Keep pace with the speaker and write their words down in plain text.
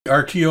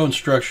RTO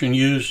instruction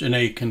used in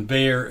a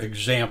conveyor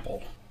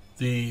example.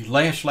 The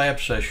last lab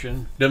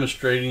session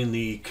demonstrating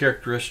the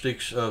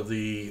characteristics of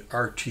the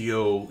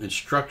RTO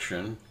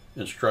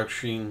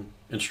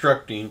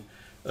instructing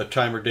a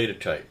timer data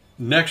type.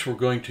 Next, we're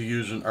going to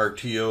use an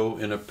RTO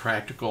in a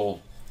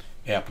practical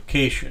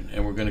application,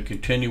 and we're going to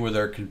continue with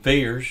our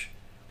conveyors.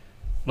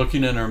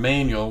 Looking in our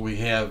manual, we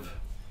have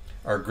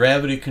our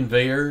gravity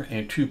conveyor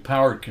and two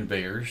powered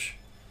conveyors,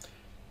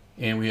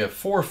 and we have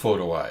 4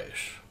 photo eyes,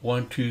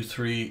 1, 2,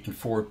 3, and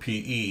 4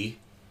 PE.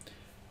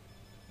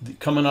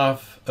 Coming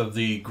off of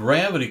the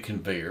gravity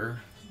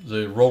conveyor,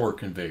 the roller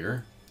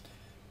conveyor,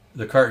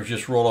 the cartridge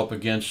just roll up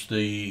against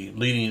the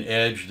leading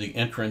edge, the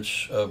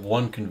entrance of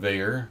one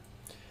conveyor,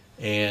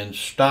 and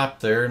stop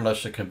there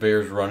unless the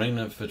conveyor is running.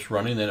 If it's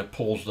running, then it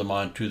pulls them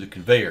onto the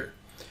conveyor.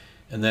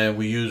 And then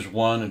we use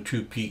 1 and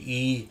 2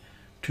 PE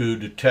to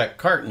detect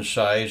carton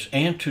size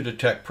and to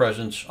detect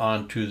presence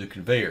onto the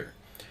conveyor.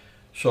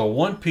 So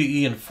 1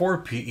 PE and 4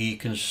 PE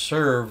can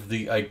serve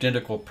the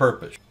identical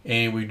purpose.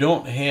 And we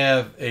don't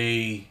have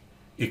a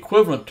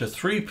equivalent to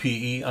 3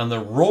 PE on the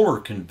roller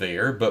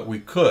conveyor, but we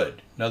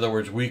could. In other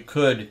words, we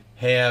could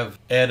add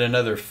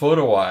another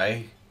photo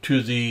eye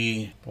to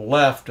the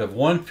left of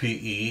 1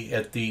 PE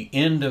at the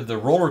end of the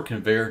roller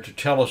conveyor to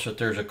tell us that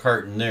there's a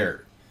carton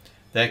there.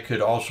 That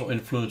could also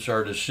influence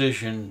our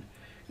decision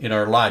in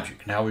our logic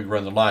and how we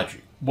run the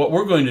logic. What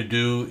we're going to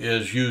do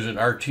is use an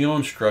RTO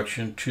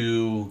instruction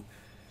to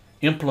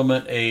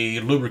implement a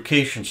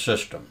lubrication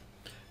system.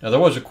 Now, there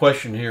was a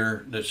question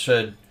here that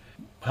said,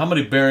 how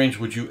many bearings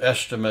would you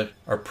estimate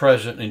are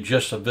present in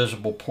just a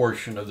visible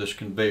portion of this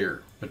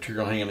conveyor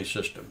material handling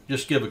system?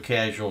 Just give a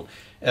casual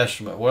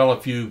estimate. Well,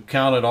 if you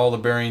counted all the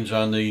bearings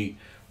on the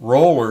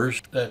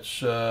rollers,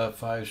 that's 5,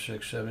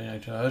 6, 7,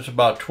 8, 9, that's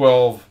about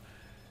 12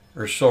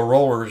 or so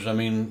rollers. I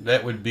mean,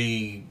 that would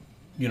be,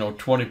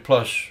 20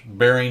 plus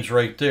bearings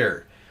right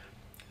there.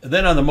 And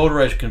then on the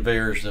motorized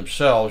conveyors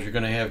themselves, you're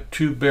going to have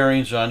 2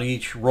 bearings on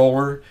each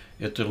roller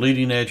at the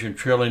leading edge and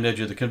trailing edge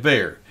of the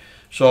conveyor.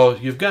 So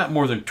you've got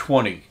more than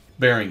 20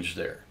 bearings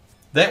there.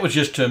 That was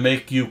just to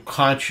make you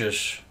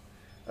conscious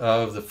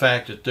of the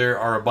fact that there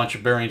are a bunch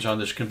of bearings on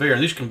this conveyor.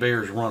 And these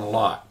conveyors run a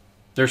lot.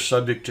 They're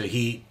subject to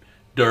heat,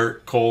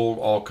 dirt, cold,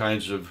 all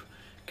kinds of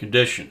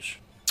conditions.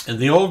 In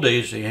the old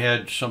days, they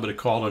had somebody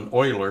called an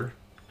oiler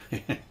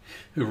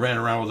who ran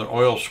around with an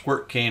oil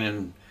squirt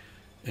can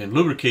and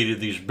lubricated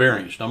these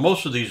bearings. Now,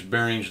 most of these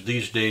bearings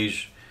these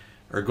days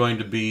are going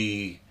to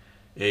be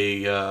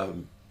a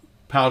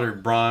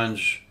powdered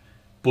bronze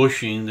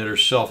bushing that are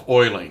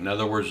self-oiling. In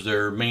other words,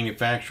 they're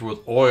manufactured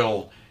with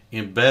oil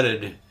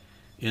embedded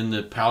in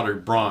the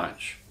powdered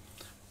bronze.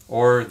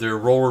 Or they're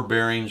roller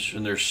bearings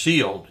and they're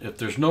sealed. If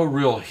there's no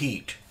real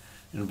heat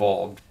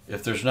involved,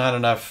 if there's not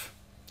enough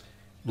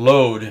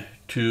load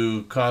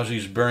to cause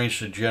these bearings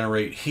to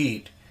generate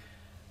heat,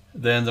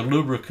 then the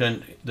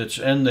lubricant that's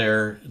in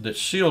there,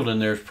 that's sealed in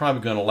there, is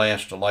probably going to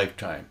last a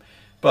lifetime.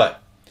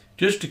 But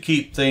just to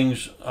keep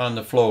things on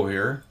the flow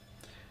here,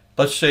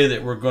 let's say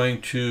that we're going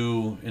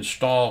to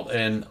install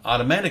an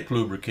automatic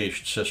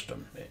lubrication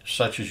system,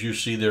 such as you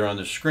see there on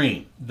the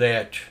screen.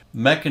 That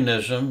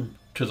mechanism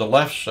to the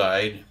left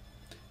side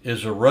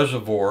is a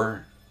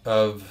reservoir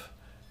of,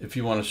 if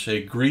you want to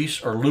say,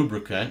 grease or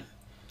lubricant,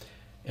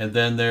 and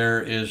then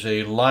there is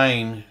a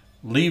line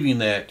leaving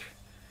that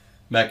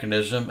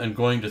mechanism and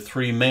going to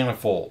 3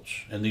 manifolds.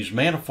 And these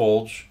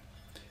manifolds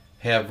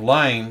have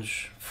lines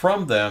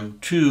from them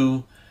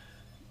to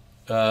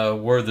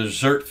where the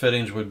zert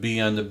fittings would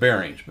be on the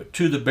bearings, but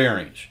to the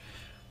bearings.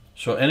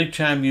 So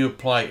anytime you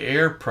apply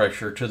air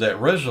pressure to that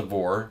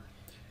reservoir,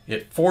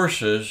 it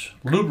forces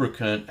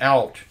lubricant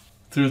out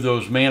through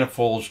those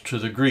manifolds to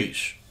the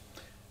grease.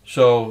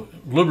 So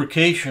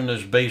lubrication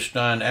is based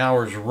on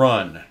hours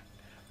run,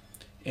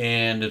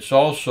 and it's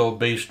also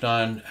based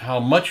on how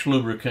much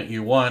lubricant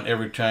you want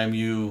every time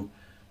you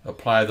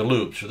apply the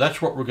lube. So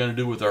that's what we're going to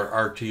do with our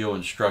RTO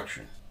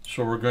instruction.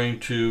 So we're going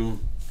to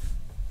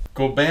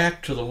go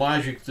back to the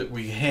logic that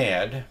we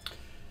had.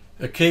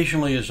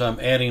 Occasionally, as I'm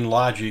adding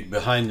logic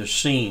behind the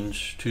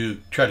scenes to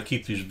try to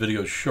keep these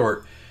videos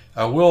short,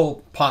 I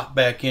will pop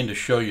back in to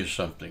show you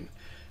something.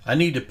 I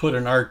need to put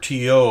an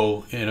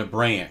RTO in a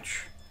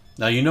branch.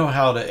 Now, you know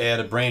how to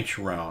add a branch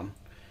around,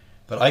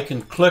 but I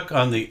can click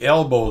on the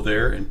elbow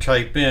there and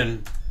type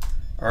in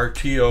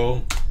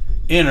RTO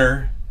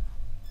enter,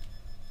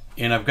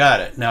 and I've got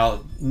it.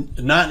 Now,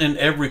 not in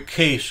every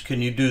case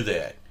can you do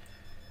that.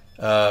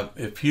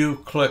 If you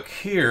click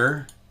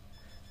here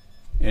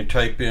and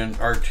type in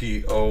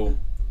RTO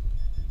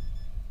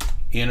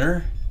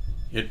enter,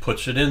 it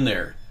puts it in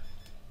there.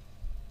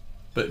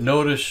 But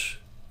notice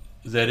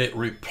that it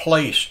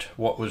replaced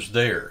what was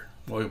there.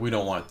 Well, we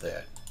don't want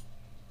that.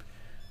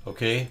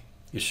 Okay?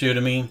 You see what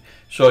I mean?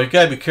 So you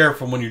got to be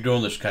careful when you're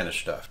doing this kind of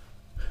stuff.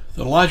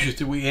 The logic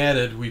that we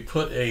added, we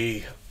put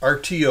a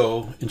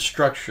RTO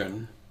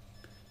instruction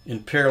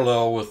in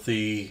parallel with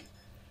the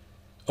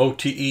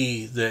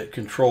OTE that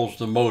controls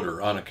the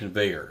motor on a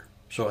conveyor.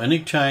 So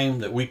anytime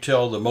that we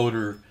tell the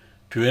motor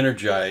to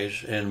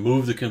energize and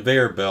move the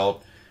conveyor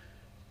belt,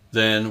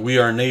 then we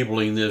are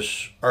enabling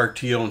this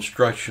RTO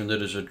instruction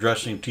that is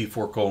addressing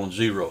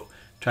T4:0,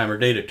 timer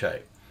data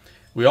type.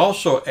 We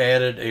also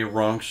added a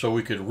rung so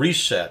we could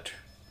reset,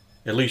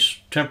 at least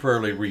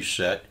temporarily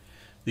reset,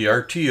 the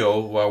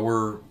RTO while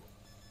we're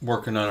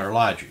working on our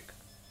logic.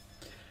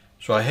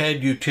 So I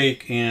had you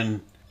take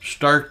and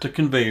start the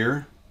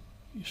conveyor.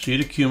 You see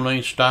it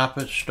accumulating, stop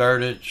it,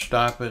 start it,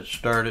 stop it,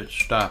 start it,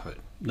 stop it.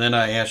 Then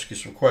I ask you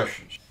some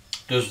questions.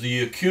 Does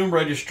the accum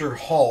register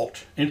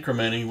halt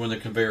incrementing when the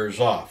conveyor is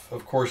off?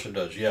 Of course it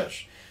does,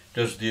 yes.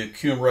 Does the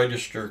accum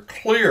register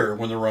clear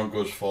when the rung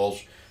goes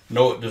false?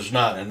 No, it does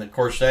not. And of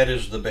course that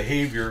is the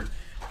behavior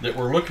that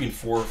we're looking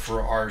for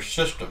our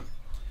system.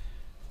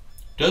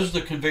 Does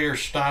the conveyor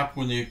stop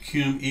when the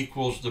accum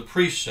equals the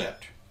preset?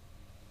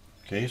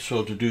 Okay,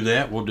 so to do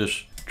that, we'll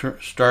just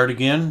start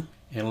again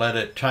and let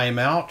it time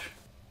out.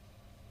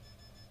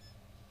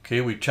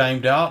 Okay, we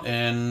timed out,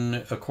 and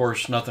of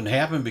course nothing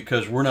happened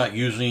because we're not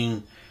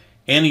using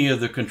any of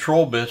the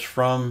control bits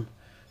from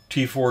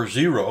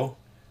T4:0.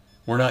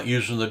 We're not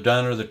using the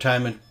done or the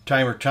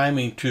timer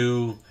timing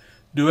to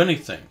do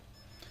anything.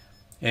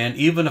 And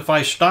even if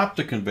I stop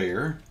the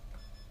conveyor,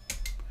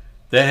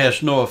 that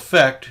has no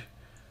effect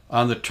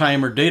on the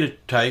timer data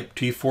type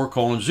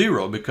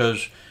T4:0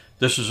 because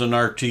this is an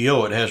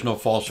RTO. It has no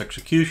false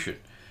execution.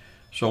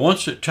 So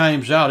once it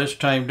times out, it's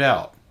timed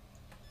out.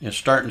 And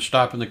starting and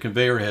stopping the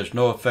conveyor has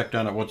no effect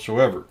on it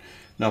whatsoever.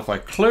 Now if I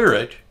clear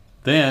it,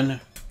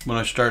 then when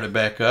I start it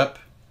back up,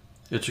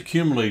 it's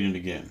accumulating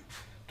again.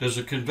 Does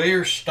the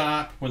conveyor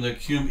stop when the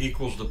accum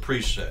equals the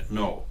preset?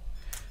 No.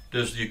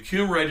 Does the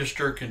accum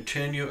register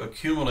continue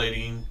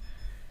accumulating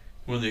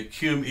when the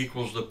accum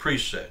equals the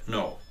preset?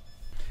 No.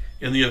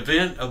 In the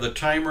event of the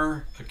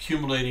timer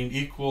accumulating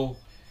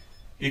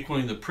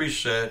equaling the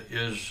preset,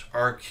 is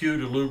our cue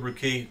to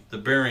lubricate the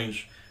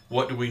bearings?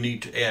 What do we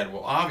need to add?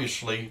 Well,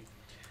 obviously,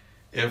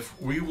 if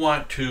we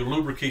want to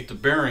lubricate the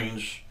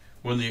bearings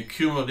when the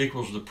accumulate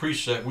equals the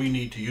preset, we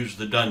need to use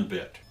the done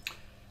bit.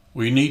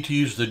 We need to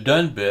use the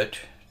done bit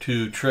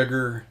to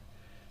trigger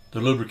the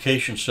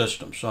lubrication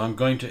system. So I'm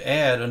going to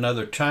add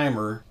another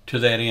timer to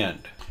that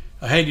end.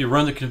 I had you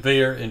run the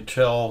conveyor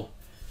until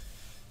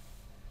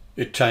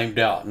it timed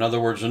out. In other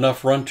words,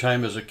 enough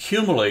runtime is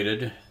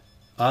accumulated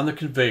on the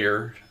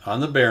conveyor, on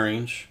the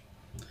bearings,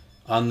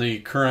 on the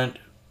current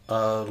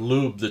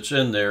lube that's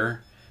in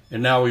there,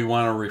 and now we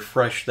want to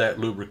refresh that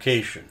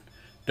lubrication.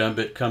 Done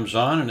bit comes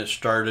on and it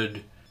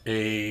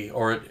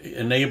it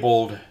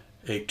enabled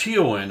a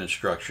TON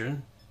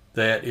instruction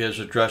that is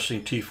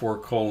addressing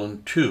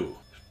T4:2.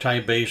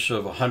 Time base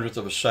of 1/100th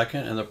of a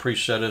second, and the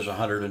preset is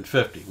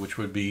 150, which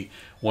would be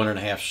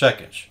 1.5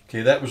 seconds.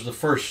 Okay, that was the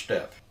first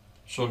step.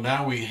 So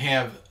now we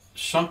have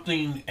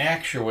something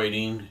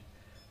actuating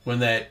when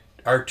that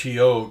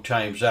RTO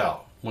times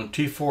out. When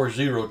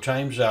T4:0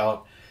 times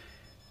out,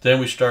 then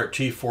we start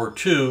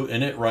T4:2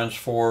 and it runs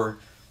for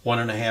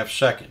 1.5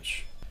 seconds.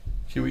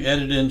 Okay, we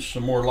added in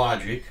some more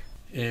logic,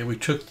 and we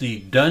took the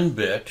done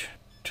bit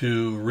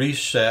to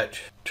reset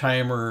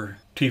timer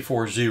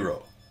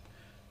T4:0.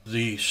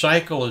 The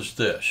cycle is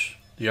this.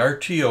 The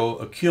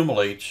RTO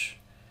accumulates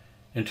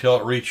until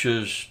it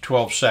reaches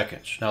 12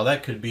 seconds. Now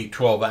that could be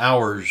 12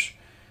 hours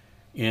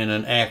in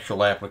an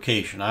actual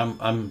application.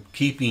 I'm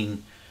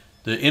keeping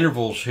the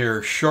intervals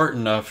here short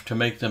enough to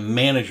make them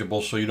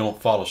manageable so you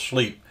don't fall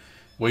asleep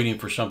waiting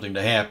for something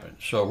to happen.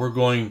 So we're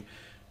going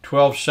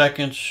 12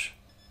 seconds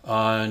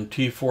on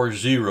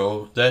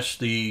T4:0. That's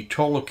the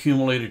total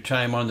accumulated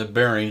time on the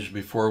bearings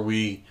before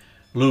we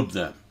lube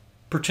them.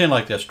 Pretend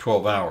like that's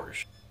 12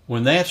 hours.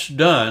 When that's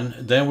done,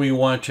 then we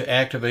want to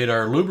activate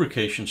our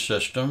lubrication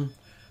system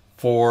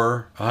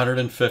for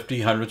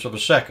 150 of a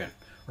second,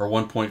 or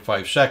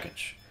 1.5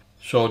 seconds.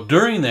 So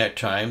during that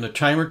time, the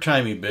timer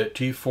timing bit,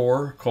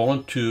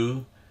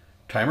 T4:2,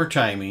 timer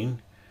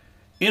timing,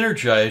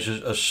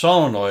 energizes a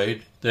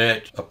solenoid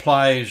that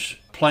applies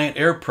plant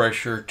air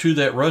pressure to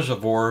that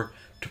reservoir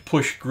to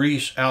push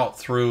grease out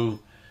through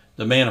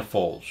the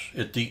manifolds.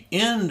 At the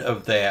end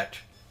of that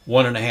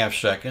 1.5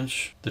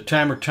 seconds, the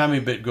timer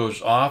timing bit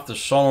goes off, the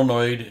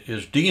solenoid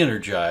is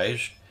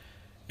de-energized,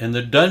 and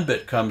the done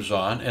bit comes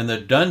on, and the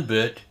done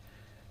bit,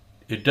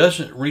 it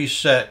doesn't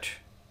reset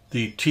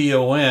the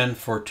TON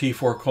for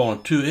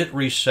T4:2, it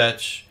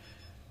resets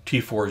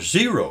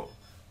T4:0,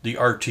 the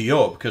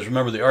RTO, because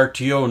remember the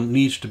RTO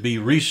needs to be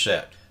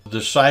reset.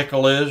 The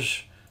cycle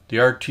is the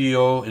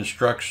RTO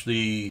instructs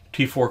the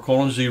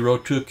T4:0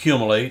 to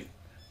accumulate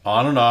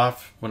on and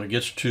off. When it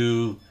gets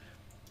to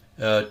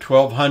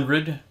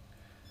 1200,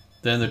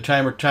 then the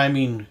timer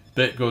timing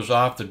bit goes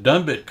off, the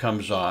done bit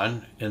comes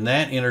on, and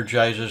that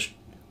energizes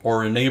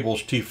or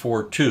enables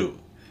T4:2.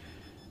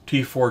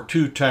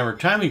 T4:2 timer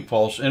timing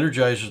pulse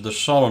energizes the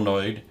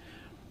solenoid,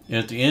 and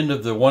at the end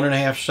of the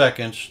 1.5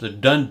 seconds, the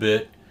done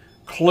bit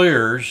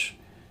clears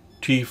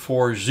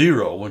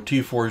T4:0. When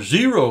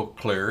T4:0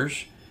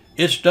 clears,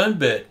 its done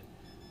bit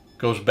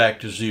goes back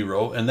to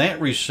 0, and that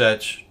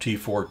resets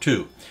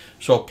T4:2.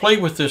 So play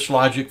with this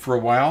logic for a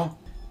while.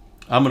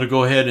 I'm going to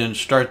go ahead and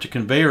start the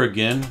conveyor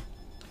again,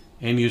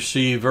 and you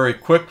see very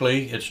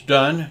quickly it's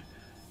done.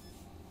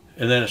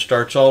 and then it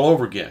starts all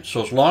over again.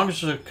 So as long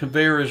as the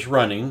conveyor is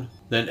running,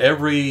 then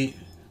every,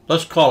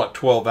 let's call it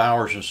 12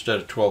 hours instead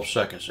of 12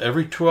 seconds.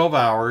 Every 12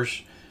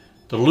 hours,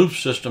 the loop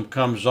system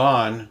comes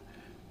on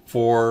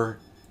for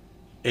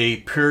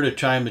a period of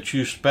time that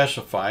you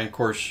specify. Of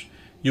course,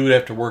 you would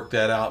have to work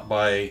that out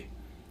by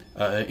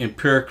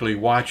empirically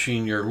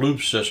watching your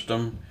loop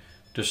system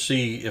to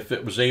see if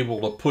it was able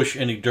to push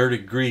any dirty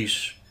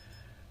grease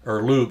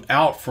or lube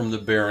out from the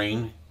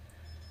bearing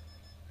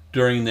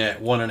during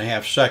that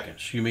 1.5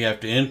 seconds. You may have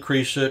to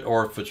increase it,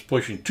 or if it's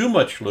pushing too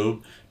much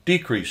lube,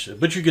 decrease it.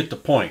 But you get the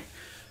point.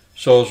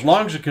 So as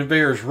long as the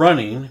conveyor is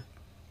running,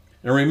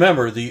 and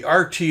remember the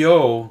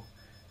RTO,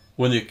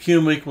 when the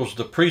accumulator equals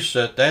the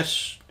preset,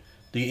 that's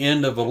the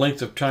end of a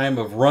length of time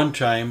of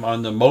runtime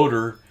on the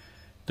motor,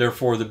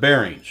 therefore the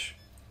bearings.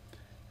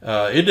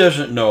 It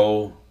doesn't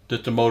know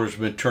that the motor's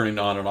been turning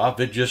on and off.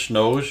 It just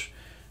knows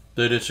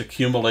that it's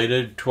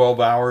accumulated 12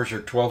 hours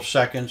or 12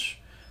 seconds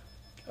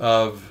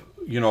of,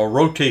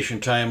 rotation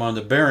time on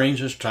the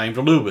bearings. It's time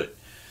to lube it.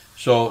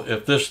 So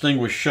if this thing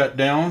was shut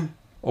down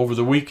over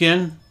the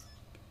weekend,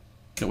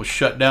 it was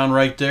shut down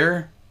right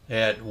there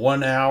at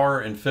 1 hour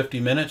and 50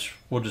 minutes.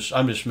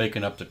 I'm just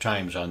making up the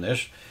times on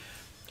this.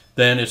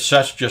 Then it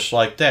sets just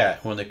like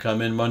that. When they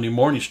come in Monday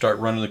morning, you start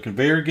running the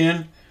conveyor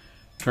again,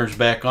 turns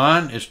back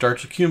on, it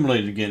starts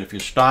accumulating again. If you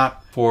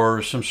stop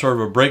for some sort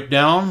of a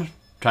breakdown,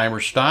 timer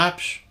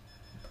stops,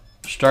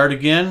 start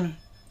again,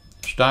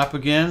 stop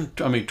again.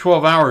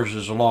 12 hours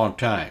is a long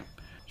time.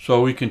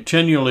 So we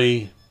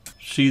continually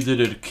see that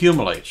it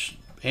accumulates.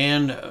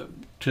 And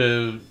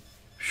to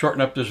shorten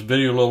up this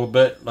video a little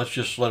bit, let's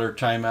just let her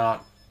time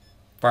out,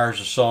 fires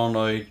the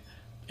solenoid,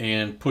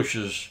 and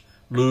pushes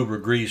lube or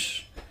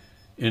grease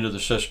into the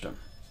system.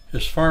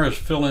 As far as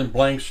fill-in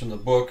blanks in the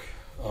book,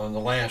 on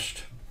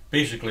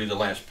basically the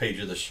last page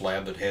of the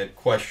slab that had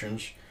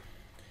questions,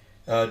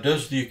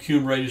 does the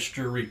accum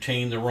register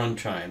retain the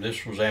runtime?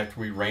 This was after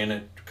we ran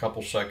it a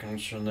couple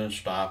seconds and then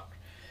stopped.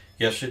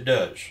 Yes, it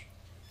does.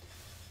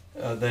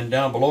 Then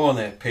down below on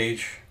that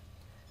page,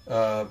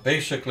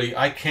 basically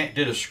I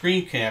did a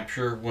screen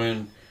capture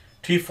when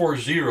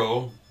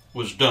T40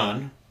 was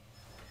done,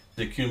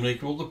 the accumulator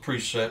equaled the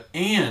preset,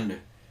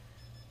 and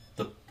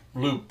the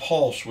lube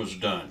pulse was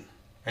done.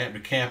 I had to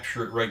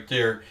capture it right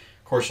there.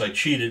 Of course, I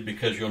cheated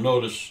because you'll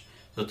notice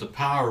that the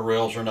power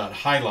rails are not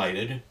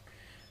highlighted.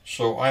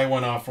 So I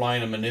went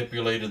offline and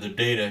manipulated the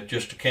data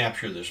just to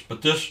capture this.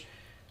 But this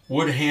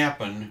would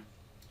happen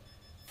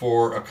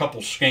for a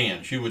couple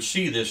scans. You would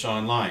see this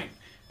online,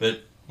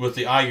 but with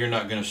the eye you're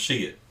not going to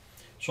see it.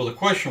 So the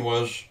question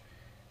was,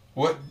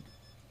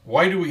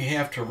 why do we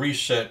have to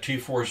reset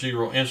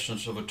T40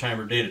 instance of a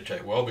timer data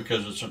type? Well,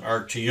 because it's an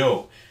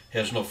RTO,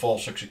 has no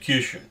false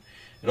execution.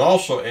 It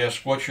also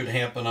asks what should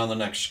happen on the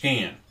next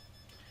scan.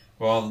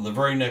 Well, the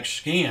very next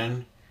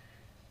scan,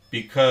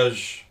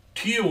 because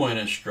TON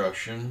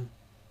instruction,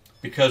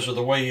 because of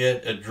the way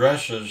it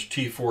addresses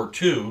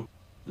T42,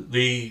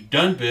 the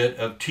done bit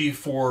of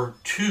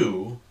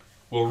T42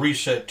 will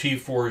reset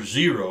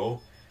T40,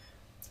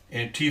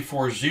 and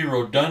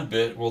T40 done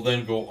bit will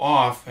then go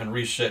off and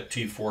reset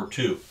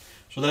T42.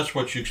 So that's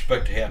what you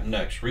expect to happen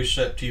next.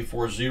 Reset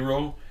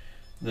T40,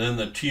 then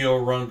the TO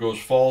run goes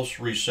false,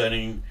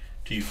 resetting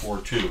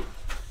T42.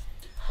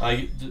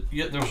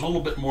 There was a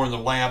little bit more in the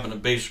lab,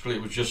 and basically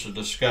it was just a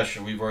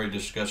discussion. We've already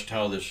discussed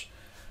how this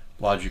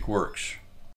logic works.